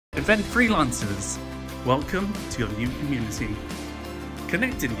Event Freelancers, welcome to your new community,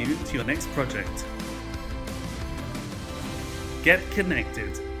 connecting you to your next project. Get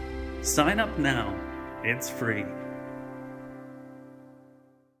connected. Sign up now. It's free.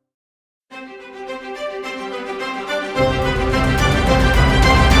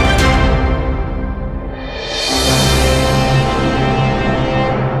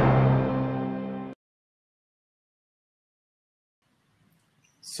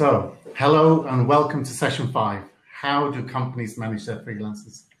 So, hello and welcome to session 5. How do companies manage their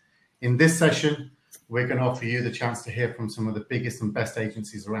freelancers? In this session, we're going to offer you the chance to hear from some of the biggest and best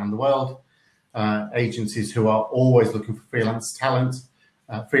agencies around the world, agencies who are always looking for freelance talent,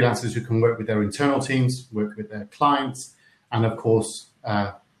 freelancers who can work with their internal teams, work with their clients, and of course,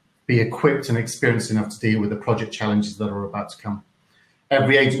 be equipped and experienced enough to deal with the project challenges that are about to come.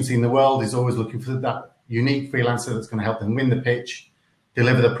 Every agency in the world is always looking for that unique freelancer that's going to help them win the pitch,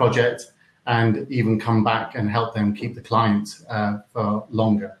 deliver the project, and even come back and help them keep the client for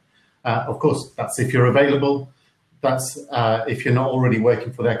longer. Of course, that's if you're available. That's if you're not already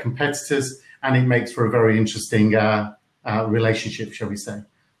working for their competitors, and it makes for a very interesting relationship, shall we say.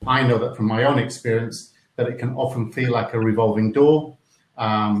 I know that from my own experience that it can often feel like a revolving door.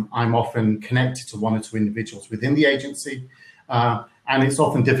 I'm often connected to one or two individuals within the agency, and it's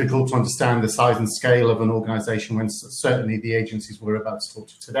often difficult to understand the size and scale of an organization when certainly the agencies we're about to talk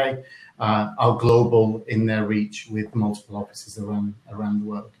to today are global in their reach with multiple offices around the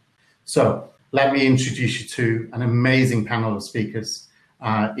world. So let me introduce you to an amazing panel of speakers,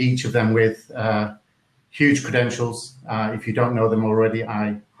 each of them with huge credentials. If you don't know them already,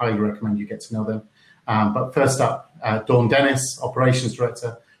 I highly recommend you get to know them. But first up, Dawn Dennis, Operations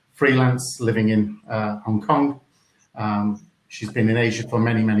Director, Freelance, living in Hong Kong. She's been in Asia for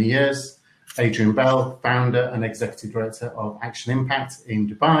many, many years. Adrian Bell, Founder and Executive Director of Action Impact in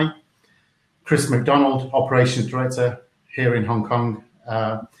Dubai. Chris MacDonald, Operations Director here in Hong Kong.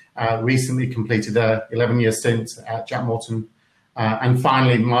 Recently completed an 11-year stint at Jack Morton. And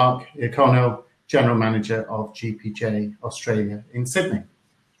finally, Marc Iacono, General Manager of GPJ Australia in Sydney.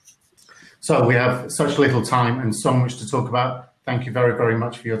 So we have such little time and so much to talk about. Thank you very, very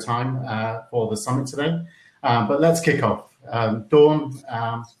much for your time for the summit today. But let's kick off. Dawn,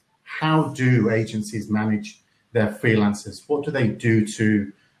 how do agencies manage their freelancers? What do they do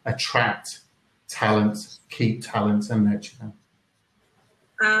to attract talent, keep talent, and nurture them?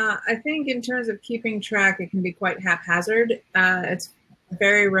 I think in terms of keeping track, it can be quite haphazard. It's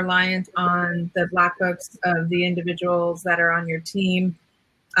very reliant on the black books of the individuals that are on your team.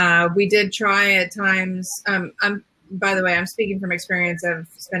 We did try at times. By the way, I'm speaking from experience of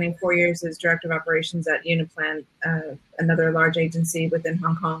spending 4 years as Director of Operations at Uniplan, another large agency within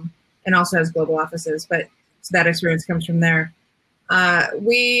Hong Kong, and also has global offices, but so that experience comes from there.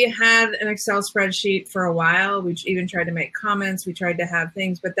 We had an Excel spreadsheet for a while. We even tried to make comments. We tried to have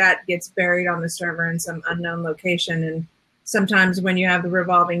things, but that gets buried on the server in some unknown location. And sometimes when you have the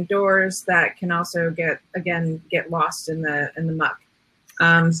revolving doors, that can also get lost in the muck.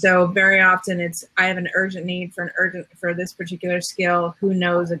 So very often I have an urgent need for this particular skill. Who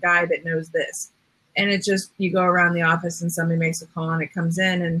knows a guy that knows this? And it's just, you go around the office and somebody makes a call and it comes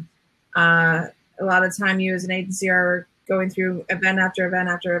in. And a lot of time you as an agency are going through event after event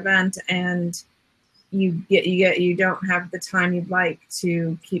after event, and you don't have the time you'd like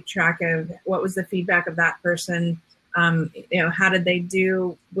to keep track of what was the feedback of that person. How did they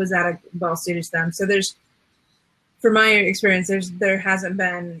do? Was that well suited to them? So from my experience, there hasn't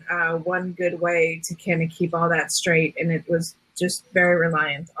been one good way to kind of keep all that straight, and it was just very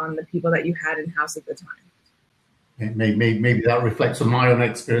reliant on the people that you had in-house at the time. Maybe that reflects on my own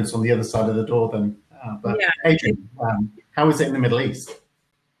experience on the other side of the door then. But yeah. Adrian, how is it in the Middle East?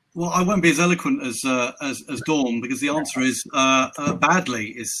 Well, I won't be as eloquent as Dawn, because the answer is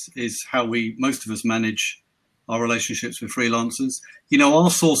badly is how most of us manage our relationships with freelancers. Our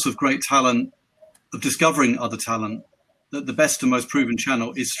source of great talent, of discovering other talent, that the best and most proven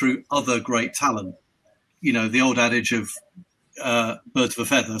channel is through other great talent. The old adage of birds of a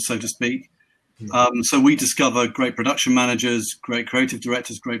feather, so to speak. So we discover great production managers, great creative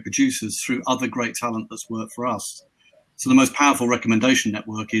directors, great producers through other great talent that's worked for us. So the most powerful recommendation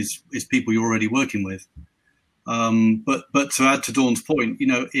network is people you're already working with. But to add to Dawn's point,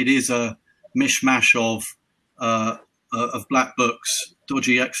 it is a mishmash of black books,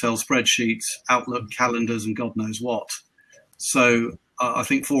 dodgy Excel spreadsheets, Outlook calendars, and God knows what. So I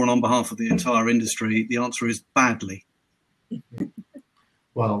think for and on behalf of the entire industry, the answer is badly.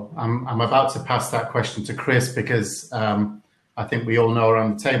 Well, I'm about to pass that question to Chris, because I think we all know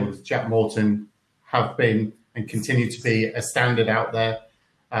around the table that Jack Morton have been and continue to be a standard out there.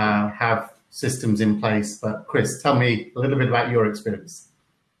 have systems in place. But Chris, tell me a little bit about your experience.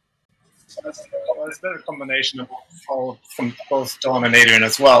 Well, it's a bit of a combination of all from both Dawn and Adrian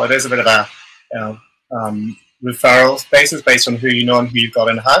as well. It is a bit of a referrals basis based on who you know and who you've got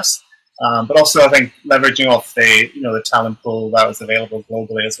in house, but also I think leveraging off the the talent pool that was available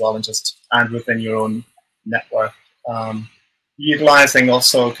globally as well, and within your own network. Utilizing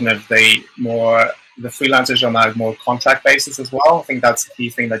also kind of the freelancers on a more contract basis as well. I think that's the key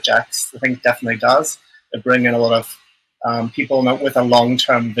thing that Jax definitely does. They bring in a lot of people with a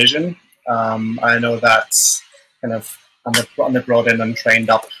long-term vision. I know that's kind of on the brought in and trained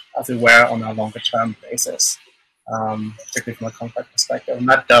up, as it were, on a longer-term basis, particularly from a contract perspective, and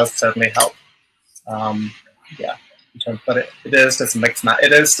that does certainly help. But it is just a mix.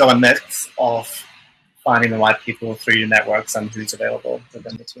 It is still a mix of finding the right people through your networks and who's available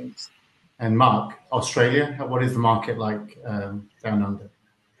within the teams. And Mark, Australia, what is the market like down under?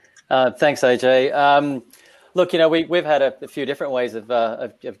 Thanks, AJ. Look, we've had a few different ways of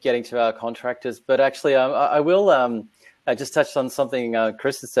getting to our contractors, but actually, I will just touch on something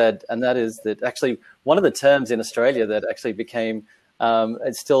Chris has said, and that is that actually one of the terms in Australia that actually became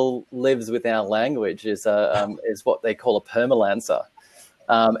it still lives within our language is what they call a permalancer,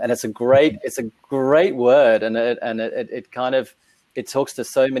 and it's a great word, and it talks to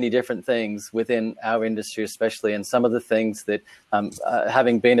so many different things within our industry, especially, and some of the things that,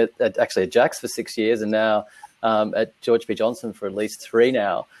 having been at Jax for 6 years and now at George P. Johnson for at least 3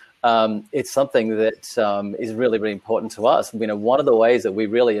 now, it's something that is really, really important to us. One of the ways that we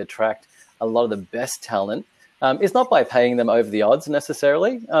really attract a lot of the best talent is not by paying them over the odds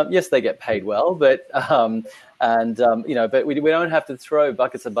necessarily. Yes, they get paid well, but we don't have to throw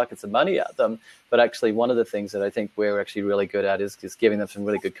buckets and buckets of money at them. But actually, one of the things that I think we're actually really good at is giving them some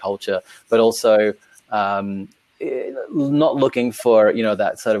really good culture, but also not looking for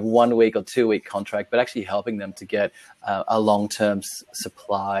that sort of 1 week or 2 week contract, but actually helping them to get a long-term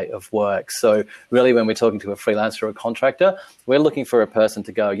supply of work. So really, when we're talking to a freelancer or a contractor, we're looking for a person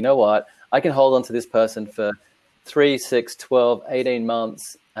to go, you know what, I can hold on to this person for 3, 6, 12, 18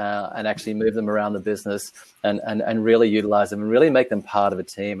 months and actually move them around the business and really utilize them and really make them part of a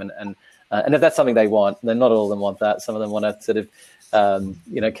team. And if that's something they want, then not all of them want that. Some of them want to sort of,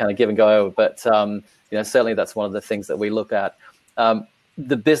 kind of give and go. But, certainly that's one of the things that we look at.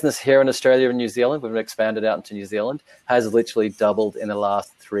 The business here in Australia and New Zealand, we've expanded out into New Zealand, has literally doubled in the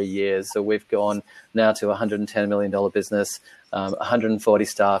last 3 years. So we've gone now to a $110 million business, 140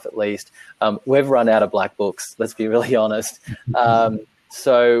 staff at least. We've run out of black books, let's be really honest.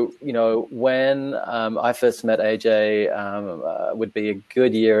 So, when I first met AJ, would be a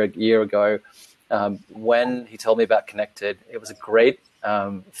good year ago, when he told me about Connektd, it was a great,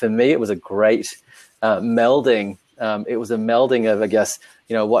 for me, it was a great melding. It was a melding of, I guess,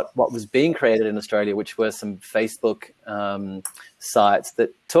 what was being created in Australia, which were some Facebook sites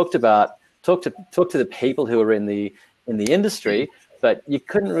that talked to the people who were in the industry, but you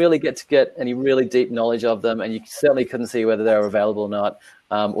couldn't really get any really deep knowledge of them, and you certainly couldn't see whether they were available or not,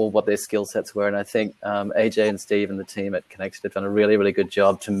 or what their skill sets were. And I think AJ and Steve and the team at Connektd have done a really, really good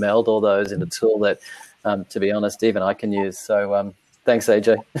job to meld all those in a tool that, to be honest, even I can use. So thanks,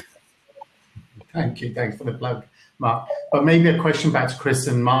 AJ. Thank you. Thanks for the plug, Mark. But maybe a question back to Chris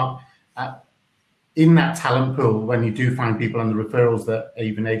and Mark. In that talent pool, when you do find people on the referrals that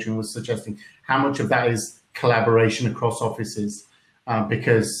even Adrian was suggesting, how much of that is collaboration across offices?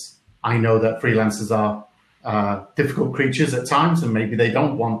 Because I know that freelancers are difficult creatures at times, and maybe they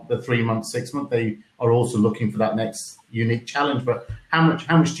don't want the 3 month, 6 month. They are also looking for that next unique challenge. But how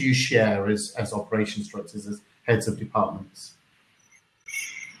much do you share as operations directors, as heads of departments?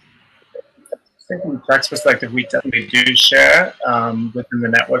 I think from Jack's perspective, we definitely do share within the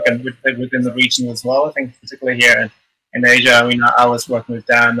network and within the region as well. I think particularly here in Asia, I was working with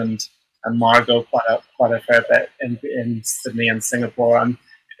Dan and Margot quite a fair bit in Sydney and Singapore, and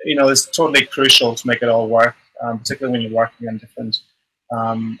it's totally crucial to make it all work, particularly when you're working on different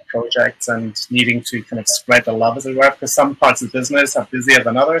projects and needing to kind of spread the love, as it were, because some parts of the business are busier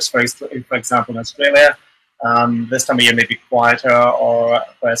than others. For example, in Australia, this time of year may be quieter, or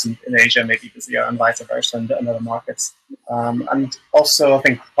whereas in Asia may be busier, and vice versa in other markets. And also, I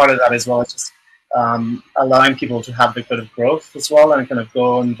think part of that as well is just allowing people to have a bit of growth as well, and kind of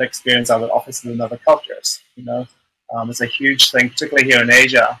go and experience other offices and other cultures. It's a huge thing, particularly here in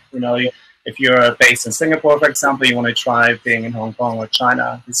Asia. If you're based in Singapore, for example, you want to try being in Hong Kong or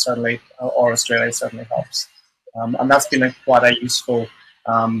China, or Australia certainly helps. And that's been quite a useful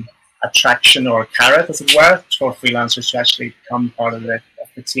attraction or carrot, as it were, for freelancers to actually become part of the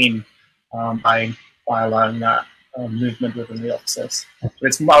team by allowing that. movement within the offices.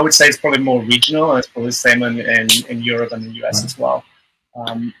 But I would say it's probably more regional, and it's probably the same in Europe and the US as well.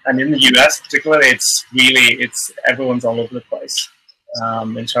 And in the US particularly, it's everyone's all over the place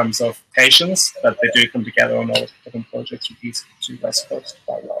in terms of patience, but they do come together on all different projects with these two West Coast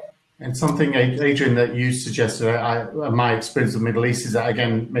quite well. And something, Adrian, that you suggested, my experience of the Middle East is that,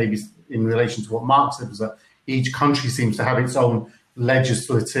 again, maybe in relation to what Marc said, was that each country seems to have its own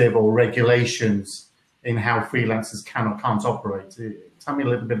legislative or regulations in how freelancers can or can't operate. Tell me a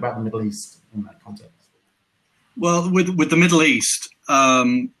little bit about the Middle East in that context. Well, with the Middle East,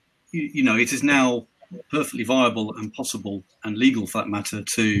 it is now perfectly viable and possible and legal, for that matter,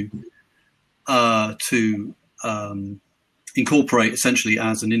 to incorporate essentially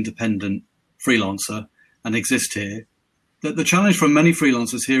as an independent freelancer and exist here. The challenge for many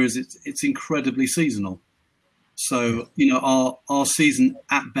freelancers here is it's incredibly seasonal. So, our season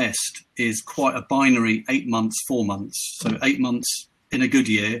at best is quite a binary 8 months, 4 months. So 8 months in a good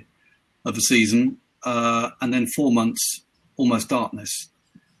year of a season, and then 4 months almost darkness.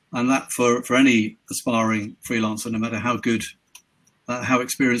 And that for any aspiring freelancer, no matter how good, how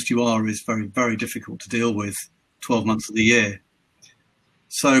experienced you are, is very, very difficult to deal with 12 months of the year.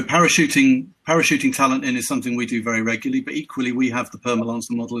 So parachuting talent in is something we do very regularly, but equally we have the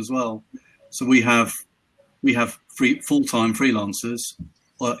permalancer model as well. So we have full-time freelancers,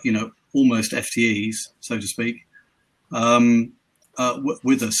 almost FTEs, so to speak,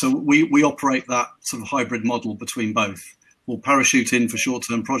 with us. So we operate that sort of hybrid model between both. We'll parachute in for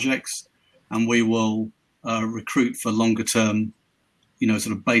short-term projects, and we will recruit for longer-term,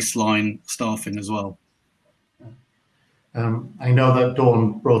 sort of baseline staffing as well. I know that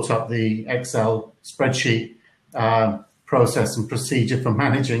Dawn brought up the Excel spreadsheet process and procedure for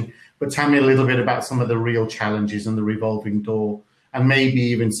managing, but tell me a little bit about some of the real challenges and the revolving door, and maybe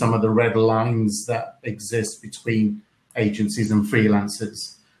even some of the red lines that exist between agencies and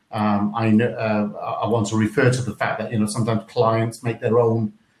freelancers. I want to refer to the fact that sometimes clients make their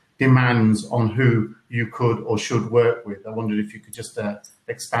own demands on who you could or should work with. I wondered if you could just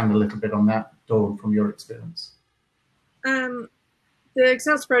expand a little bit on that, Dawn, from your experience. The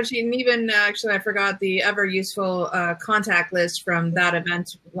Excel spreadsheet, and even actually I forgot the ever useful contact list from that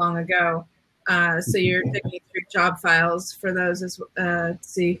event long ago. So you're thinking through job files for those to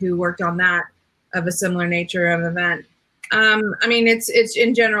see who worked on that of a similar nature of event. I mean, it's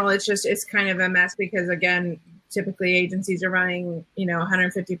in general, it's kind of a mess because, again, typically agencies are running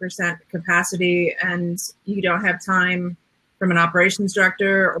 150% capacity, and you don't have time from an operations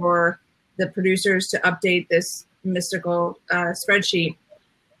director or the producers to update this mystical spreadsheet.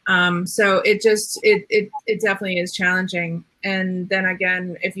 So it definitely is challenging. And then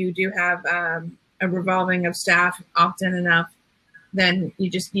again, if you do have a revolving of staff often enough, then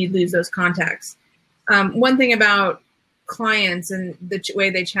you lose those contacts. One thing about clients and the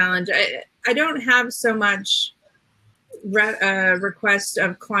way they challenge, I don't have so much request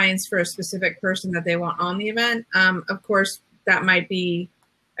of clients for a specific person that they want on the event. Of course, that might be,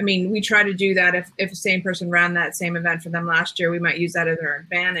 we try to do that if the same person ran that same event for them last year, we might use that as our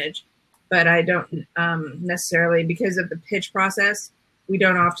advantage. But I don't necessarily, because of the pitch process, we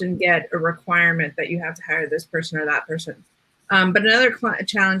don't often get a requirement that you have to hire this person or that person. But another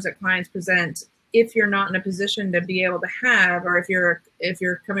challenge that clients present, if you're not in a position to be able to have, or if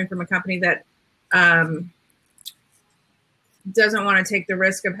you're coming from a company that doesn't want to take the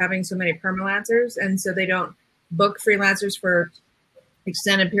risk of having so many permalancers, and so they don't book freelancers for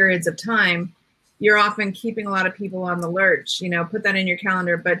extended periods of time, you're often keeping a lot of people on the lurch. Put that in your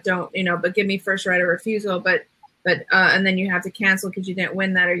calendar, but don't, but give me first right of refusal. But and then you have to cancel because you didn't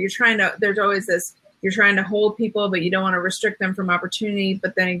win that, or there's always this, you're trying to hold people, but you don't want to restrict them from opportunity.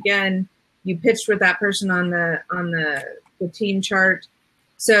 But then again, you pitched with that person on the team chart.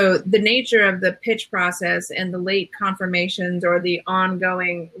 So the nature of the pitch process and the late confirmations or the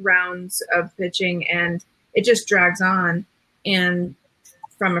ongoing rounds of pitching, and it just drags on. And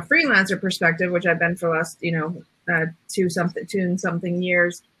from a freelancer perspective, which I've been for the last, 2 something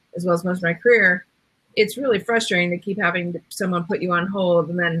years, as well as most of my career, it's really frustrating to keep having someone put you on hold,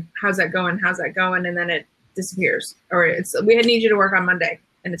 and then how's that going? And then it disappears, or we need you to work on Monday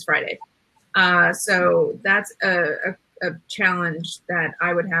and it's Friday. So that's a challenge that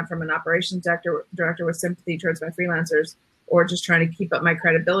I would have from an operations director with sympathy towards my freelancers, or just trying to keep up my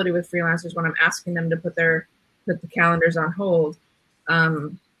credibility with freelancers when I'm asking them to put the calendars on hold,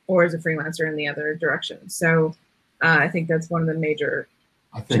 or as a freelancer in the other direction. So I think that's one of the major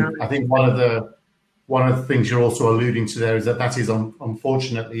challenges. I think one of the things you're also alluding to there is that is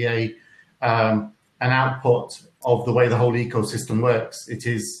unfortunately an output of the way the whole ecosystem works. It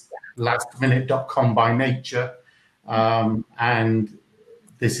is lastminute.com by nature, And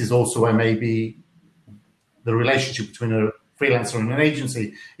this is also where maybe the relationship between a freelancer and an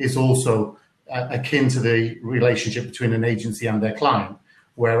agency is also akin to the relationship between an agency and their client,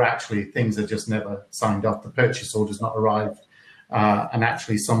 where actually things are just never signed off, the purchase order's not arrived, and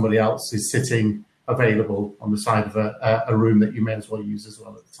actually somebody else is sitting available on the side of a room that you may as well use as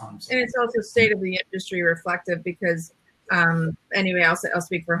well at the time. So. And it's also state of the industry reflective, because anyway, I'll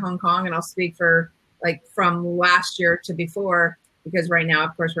speak for Hong Kong, and I'll speak for like from last year to before, because right now,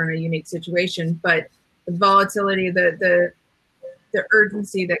 of course, we're in a unique situation, but the volatility, the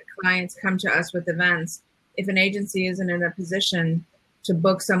urgency that clients come to us with events, if an agency isn't in a position to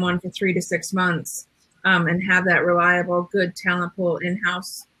book someone for 3 to 6 months and have that reliable, good talent pool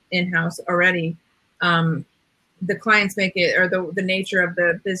in-house already, the clients make it, or the nature of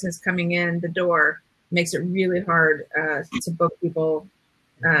the business coming in the door makes it really hard to book people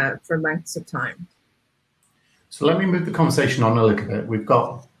for lengths of time. So let me move the conversation on a little bit. We've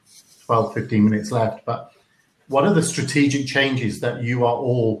got 12, 15 minutes left, but what are the strategic changes that you are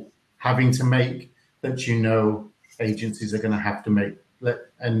all having to make that you know agencies are going to have to make?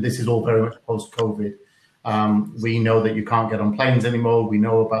 And this is all very much post-COVID. We know that you can't get on planes anymore. We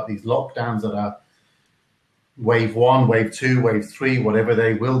know about these lockdowns that are wave 1, wave 2, wave 3, whatever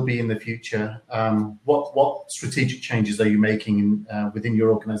they will be in the future. What strategic changes are you making within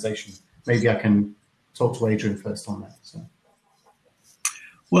your organization? Maybe I can talk to Adrian first on that. So.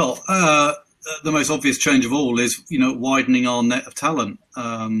 Well, the most obvious change of all is, widening our net of talent,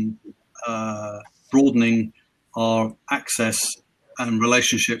 broadening our access and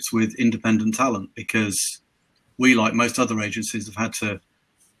relationships with independent talent, because we, like most other agencies, have had to,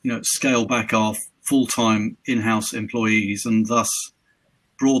 scale back our full-time in-house employees and thus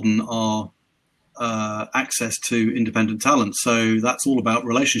broaden our access to independent talent. So that's all about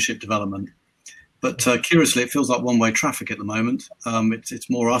relationship development. But curiously, it feels like one-way traffic at the moment. It's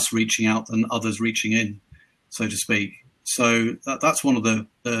more us reaching out than others reaching in, so to speak. So that's one of the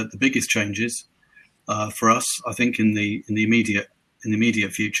biggest changes for us, I think, in the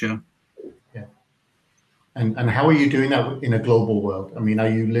immediate future. Yeah. And how are you doing that in a global world? I mean, are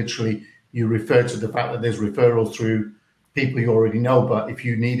you literally, you refer to the fact that there's referrals through people you already know, but if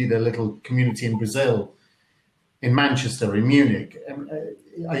you needed a little community in Brazil, in Manchester, in Munich,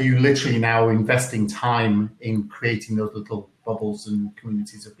 are you literally now investing time in creating those little bubbles and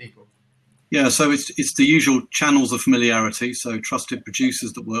communities of people? Yeah, so it's the usual channels of familiarity. So trusted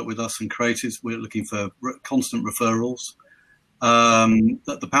producers that work with us and creatives, we're looking for constant referrals.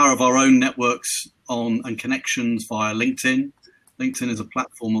 The power of our own networks and connections via LinkedIn. LinkedIn is a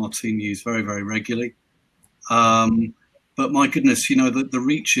platform our team use very, very regularly. But my goodness, the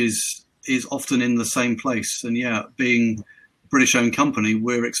reach is often in the same place. And yeah, being a British-owned company,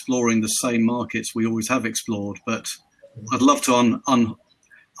 we're exploring the same markets we always have explored. But I'd love to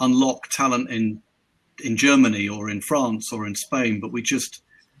unlock talent in Germany or in France or in Spain, but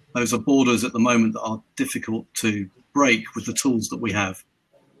those are borders at the moment that are difficult to break with the tools that we have.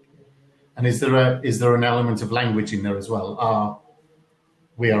 And is there an element of language in there as well?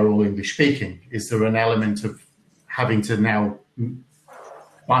 We are all English speaking. Is there an element of having to now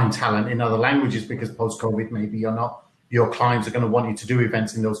find talent in other languages, because post-COVID maybe your clients are going to want you to do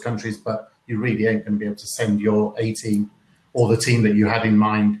events in those countries, but you really ain't going to be able to send your A team or the team that you had in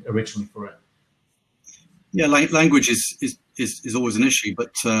mind originally for it? Yeah, language is always an issue,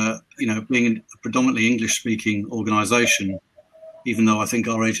 but being a predominantly English-speaking organisation, even though I think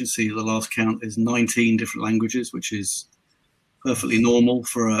our agency at the last count is 19 different languages, which is perfectly normal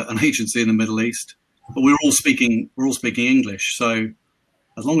for an agency in the Middle East. But we're all speaking English, so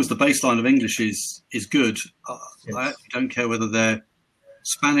as long as the baseline of English is good, yes. I actually don't care whether they're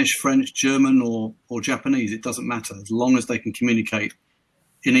Spanish, French, German, or Japanese. It doesn't matter. As long as they can communicate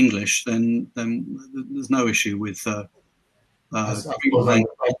in English, then there's no issue with. I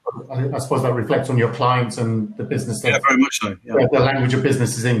suppose that reflects on your clients and the business. Yeah, very much so. Yeah. The language of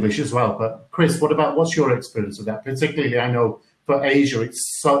business is English as well. But Chris, what's your experience of that? Particularly, I know for Asia,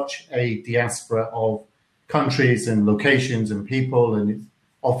 it's such a diaspora of countries and locations and people, and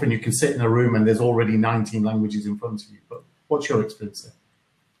often you can sit in a room and there's already 19 languages in front of you. But what's your experience there?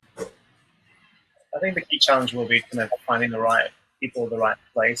 I think the key challenge will be kind of finding the right people, the right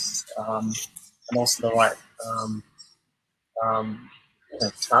place, and also the right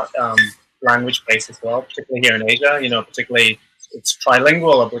language base as well, particularly here in Asia. Particularly it's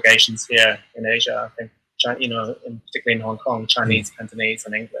trilingual obligations here in Asia. I think, particularly in Hong Kong, Chinese, Cantonese,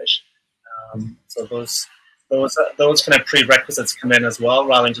 and English. So those kind of prerequisites come in as well,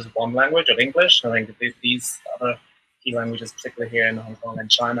 rather than just one language of English. I think these other key languages, particularly here in Hong Kong and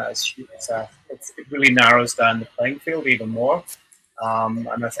China, it's it really narrows down the playing field even more.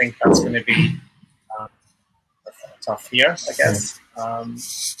 And I think that's going to be tough here, I guess.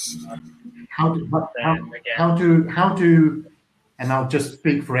 How do, and I'll just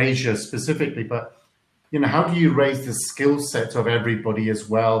speak for Asia specifically, but how do you raise the skill set of everybody as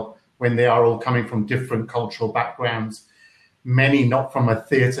well when they are all coming from different cultural backgrounds? Many not from a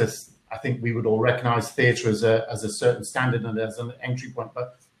theatre. I think we would all recognise theatre as a certain standard and as an entry point.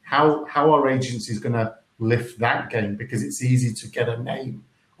 But how are agencies going to lift that game? Because it's easy to get a name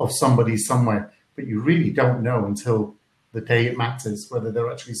of somebody somewhere, but you really don't know until the day it matters whether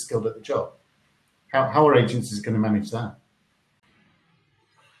they're actually skilled at the job. How are agencies going to manage that?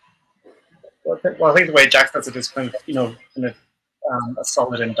 Well, I think the way Jack does it is kind of a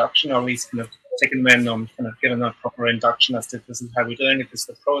solid induction, or at least kind of taking them in on kind of giving them a proper induction as to this is how we're doing it, this is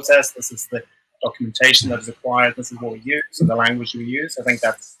the process, this is the documentation that is required, this is what we use, and the language we use. I think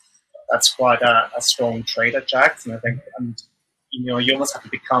that's quite a strong trait at Jack's, and I think you almost have to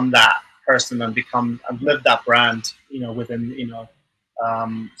become that person and live that brand, within to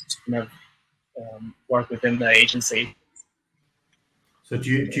work within the agency. So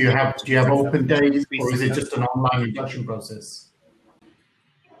do you have open days, or is it just an online induction process?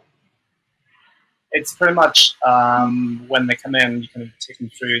 It's pretty much when they come in, you kind of take them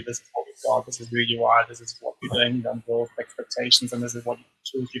through, this is what we've got, this is who you are, this is what you're doing, and both expectations, and this is what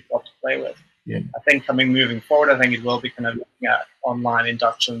tools you've got to play with. Yeah. I think moving forward, I think it will be kind of looking at online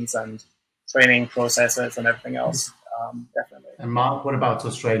inductions and training processes and everything else, definitely. And Mark, what about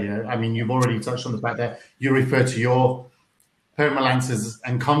Australia? I mean, you've already touched on the fact that you refer to your permalancers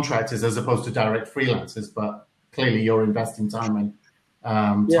and contractors as opposed to direct freelancers, but clearly you're investing time and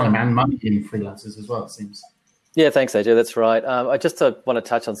money in freelancers as well, it seems. Yeah, thanks, AJ. That's right. I just want to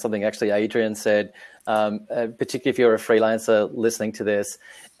touch on something actually Adrian said, particularly if you're a freelancer listening to this.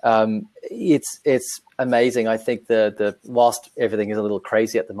 It's amazing. I think the whilst everything is a little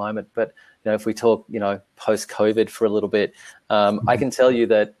crazy at the moment, but if we talk post-COVID for a little bit, I can tell you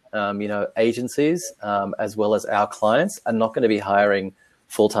that agencies as well as our clients are not going to be hiring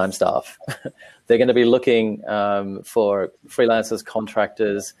full-time staff. They're going to be looking for freelancers,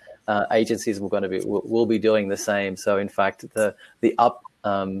 contractors. Agencies will be doing the same. So in fact, the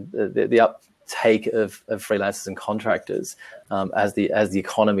uptake of freelancers and contractors as the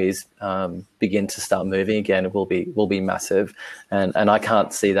economies begin to start moving again will be massive, and I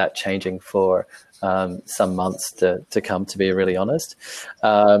can't see that changing for some months to come, to be really honest.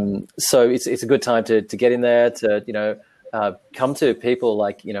 So it's a good time to get in there, to come to people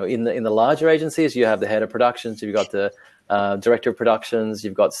like in the larger agencies. You have the head of productions, you've got the director of productions,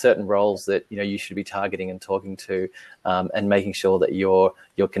 you've got certain roles that you should be targeting and talking to, and making sure that you're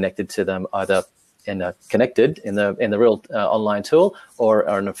connected to them, either connected in the real online tool or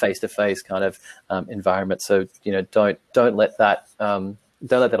in a face-to-face kind of environment. So don't let that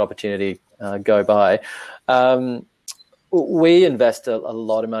opportunity go by. We invest a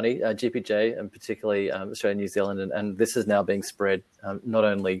lot of money, GPJ, and particularly Australia, New Zealand, and this is now being spread not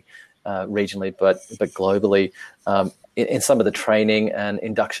only regionally but globally in some of the training and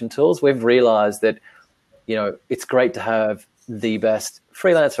induction tools. We've realised that it's great to have the best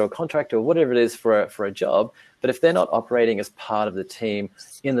freelancer or contractor or whatever it is for a job, but if they're not operating as part of the team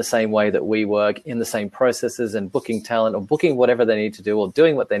in the same way that we work, in the same processes and booking talent or booking whatever they need to do or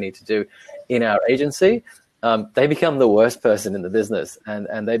doing what they need to do in our agency, they become the worst person in the business,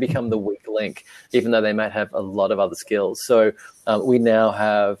 and they become the weak link, even though they might have a lot of other skills. So we now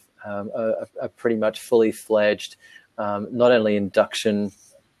have a pretty much fully fledged, not only induction,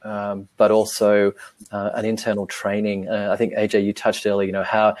 but also an internal training. I think, AJ, you touched earlier,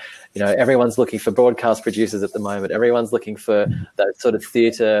 how everyone's looking for broadcast producers at the moment. Everyone's looking for that sort of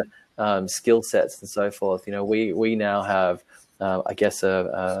theatre skill sets and so forth. We now have, I guess,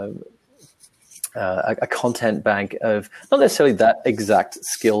 a content bank of not necessarily that exact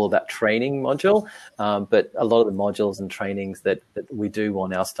skill or that training module, but a lot of the modules and trainings that we do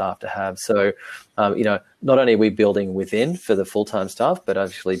want our staff to have. So, not only are we building within for the full-time staff, but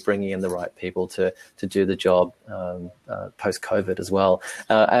actually bringing in the right people to do the job post-COVID as well.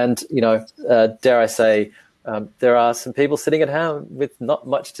 And, dare I say, there are some people sitting at home with not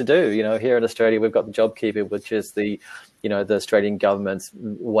much to do. Here in Australia, we've got the JobKeeper, which is the Australian government's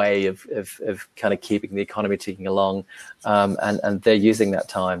way of kind of keeping the economy ticking along, and they're using that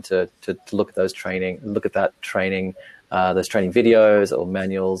time to look at those training videos or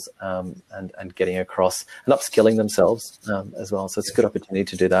manuals, and getting across and upskilling themselves as well. So it's a good opportunity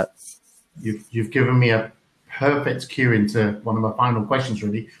to do that. You've given me a perfect cue into one of my final questions,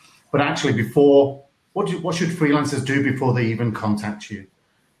 really. But actually, before, what should freelancers do before they even contact you?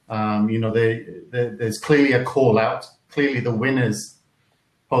 There's clearly a call out. Clearly the winners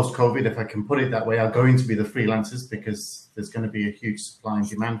post-COVID, if I can put it that way, are going to be the freelancers, because there's going to be a huge supply and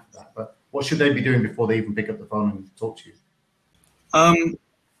demand for that. But what should they be doing before they even pick up the phone and talk to you?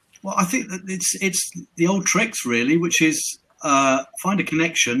 Well, I think that it's the old tricks, really, which is find a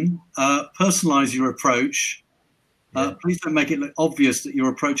connection, personalize your approach. Please don't make it look obvious that your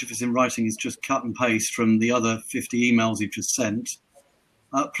approach, if it's in writing, is just cut and paste from the other 50 emails you've just sent.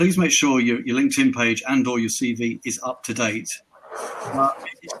 Please make sure your LinkedIn page and or your CV is up to date.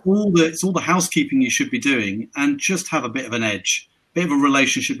 It's all the housekeeping you should be doing, and just have a bit of an edge, a bit of a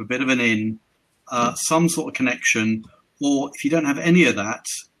relationship, a bit of an in, some sort of connection, or if you don't have any of that,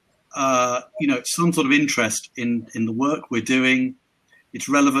 some sort of interest in the work we're doing. It's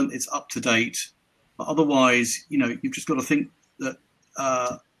relevant, it's up to date. But otherwise, you've just got to think that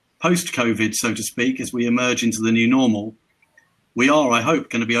post-COVID, so to speak, as we emerge into the new normal, we are, I hope,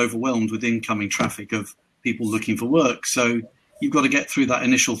 going to be overwhelmed with incoming traffic of people looking for work. So you've got to get through that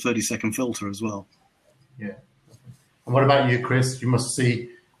initial 30-second filter as well. Yeah. And what about you, Chris? You must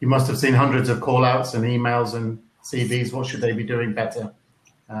have seen hundreds of call-outs and emails and CVs. What should they be doing better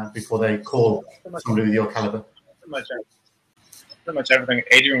before they call somebody with your caliber? Pretty much everything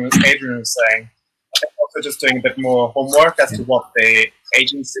Adrian was saying. I think also just doing a bit more homework as to what the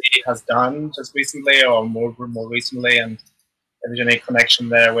agency has done just recently or more recently, and if there's any connection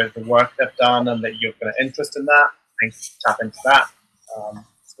there with the work they've done and that you've got an interest in that, I think tap into that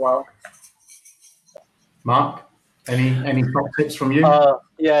as well. Mark, any top tips from you?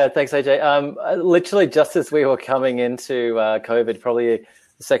 Yeah, thanks, AJ. Literally, just as we were coming into COVID, probably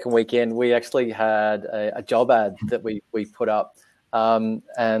the second weekend, we actually had a job ad that we put up,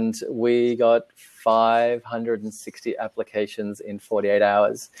 and we got 560 applications in 48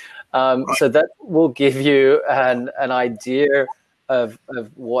 hours. So that will give you an idea of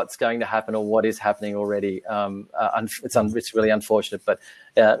what's going to happen or what is happening already. It's really unfortunate, but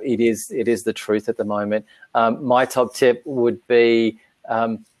it is the truth at the moment. My top tip would be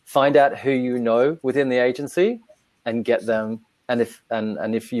find out who you know within the agency and get them. And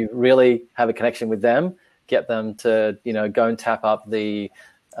if you really have a connection with them, get them to go and tap up the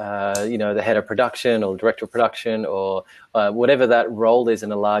the head of production or director of production or whatever that role is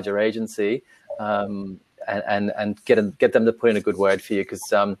in a larger agency, and get them to put in a good word for you, because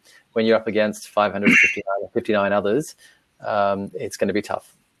when you're up against 559 or 59 others, it's going to be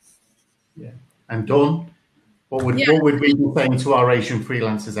tough. Yeah. And Dawn, what would we be saying to our Asian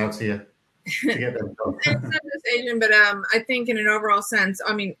freelancers out here to get them done? It's not just Asian, but I think in an overall sense,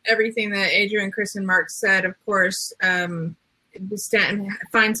 I mean, everything that Adrian, Chris, and Mark said, of course, find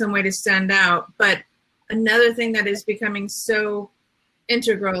some way to stand out. But another thing that is becoming so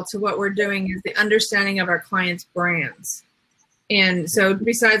integral to what we're doing is the understanding of our clients' brands. And so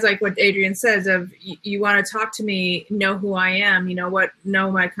besides like what Adrian says of you want to talk to me, know who I am,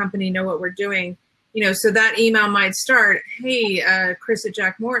 know my company, know what we're doing, so that email might start, hey, Chris at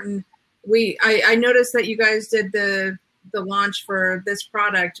Jack Morton, I noticed that you guys did the launch for this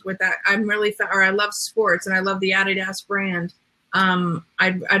product with that. I love sports and I love the Adidas brand.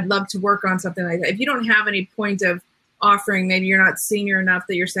 I'd love to work on something like that. If you don't have any point of offering, maybe you're not senior enough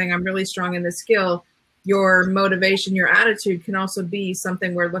that you're saying I'm really strong in this skill, your motivation, your attitude can also be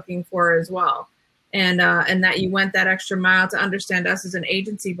something we're looking for as well. And that you went that extra mile to understand us as an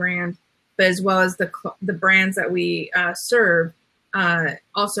agency brand, but as well as the brands that we serve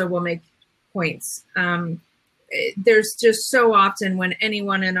also will make points. There's just so often when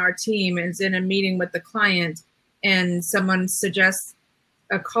anyone in our team is in a meeting with the client and someone suggests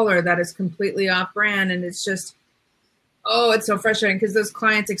a color that is completely off brand, and it's just, it's so frustrating because those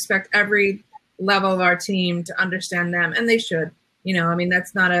clients expect every level of our team to understand them, and they should.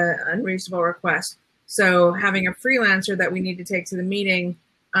 That's not an unreasonable request. So having a freelancer that we need to take to the meeting,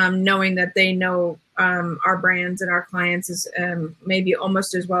 knowing that they know our brands and our clients is maybe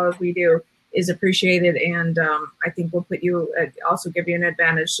almost as well as we do, is appreciated, and I think will also give you an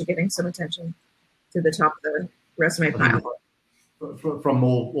advantage to getting some attention to the top of the resume pile. From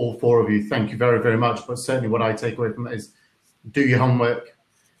all four of you, thank you very, very much. But certainly what I take away from it is do your homework,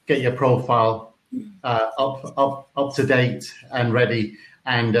 get your profile up to date and ready,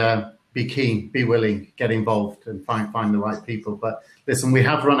 and be keen, be willing, get involved, and find the right people. But listen, we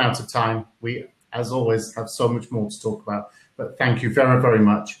have run out of time. We, as always, have so much more to talk about. But thank you very, very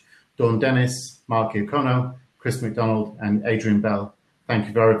much. Dawn Dennis, Marc Iacono, Chris MacDonald, and Adrian Bell. Thank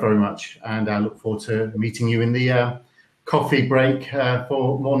you very, very much. And I look forward to meeting you in the coffee break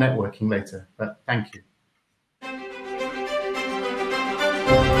for more networking later. But thank you.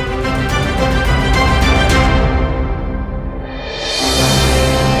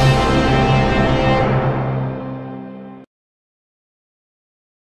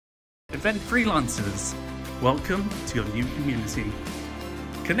 Event Freelancers, welcome to your new community,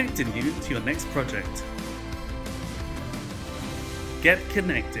 connecting you to your next project. Get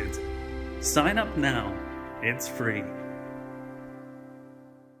connected. Sign up now. It's free.